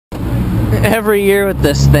Every year with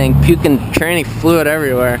this thing, puking tranny fluid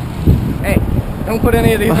everywhere. Hey, don't put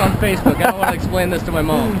any of these on Facebook. I don't want to explain this to my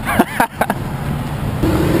mom.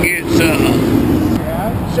 It's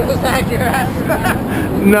Shows that your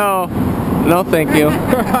ass. No, thank you.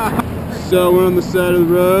 So we're on the side of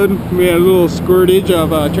the road. We had a little squirtage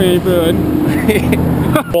of tranny fluid.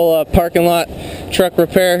 Little parking lot truck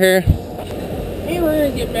repair here. Hey, we're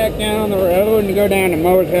gonna get back down on the road and go down to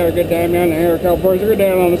Mo's. Have a good time down there. A couple boys are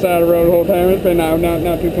down on the side of the road the whole time. It's been not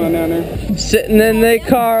too fun down there. Sitting in the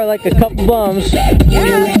car like a couple bums.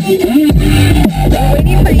 We're waiting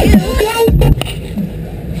for you.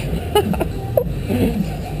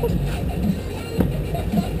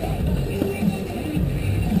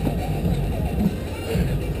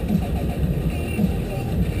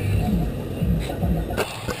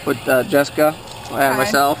 With Jessica and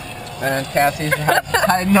myself and Cassie's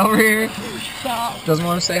hiding over here. Stop. Doesn't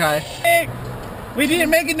want to say hi. Hey, we didn't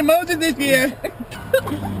make it to Moses this year.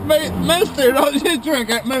 Mustard, I'll just drink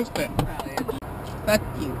that mustard. Fuck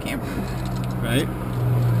you, Cameron. Right?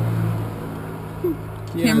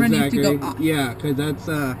 Yeah, Camera needs exactly. to go off. Yeah, because that's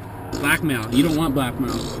blackmail. You don't want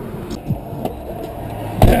blackmail.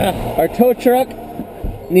 Our tow truck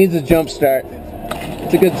needs a jump start.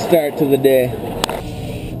 It's a good start to the day.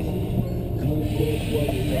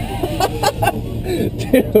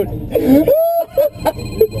 Dude.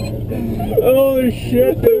 Holy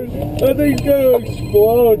shit, dude. That thing's gonna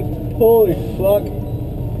explode. Holy fuck.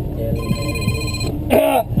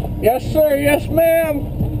 Yes, sir. Yes, ma'am.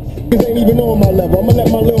 Ain't even on my level. I'm gonna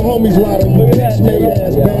let my little homies ride on you. Look at that, Snake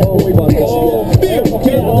ass bad boy.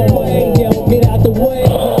 Get out the way.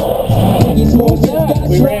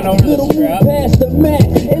 We ran over the strap. Past the mat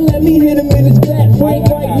and let me hit him in his back.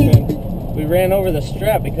 We ran over the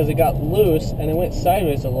strap because it got loose and it went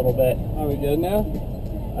sideways a little bit. Are we good now?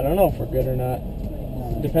 I don't know if we're good or not.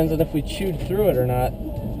 Depends on if we chewed through it or not.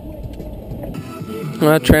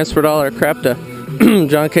 I transferred all our crap to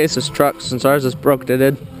John Case's truck since ours is broke. They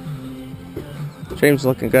did. James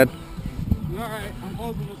looking good. Alright, I'm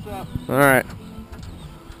closing this up. Alright.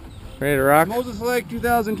 Ready to rock? Moses Lake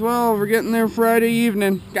 2012. We're getting there Friday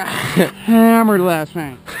evening. Got hammered last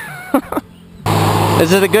night.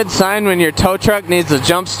 Is it a good sign when your tow truck needs a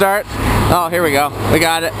jump start? Oh, here we go. We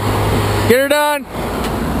got it. Get her done!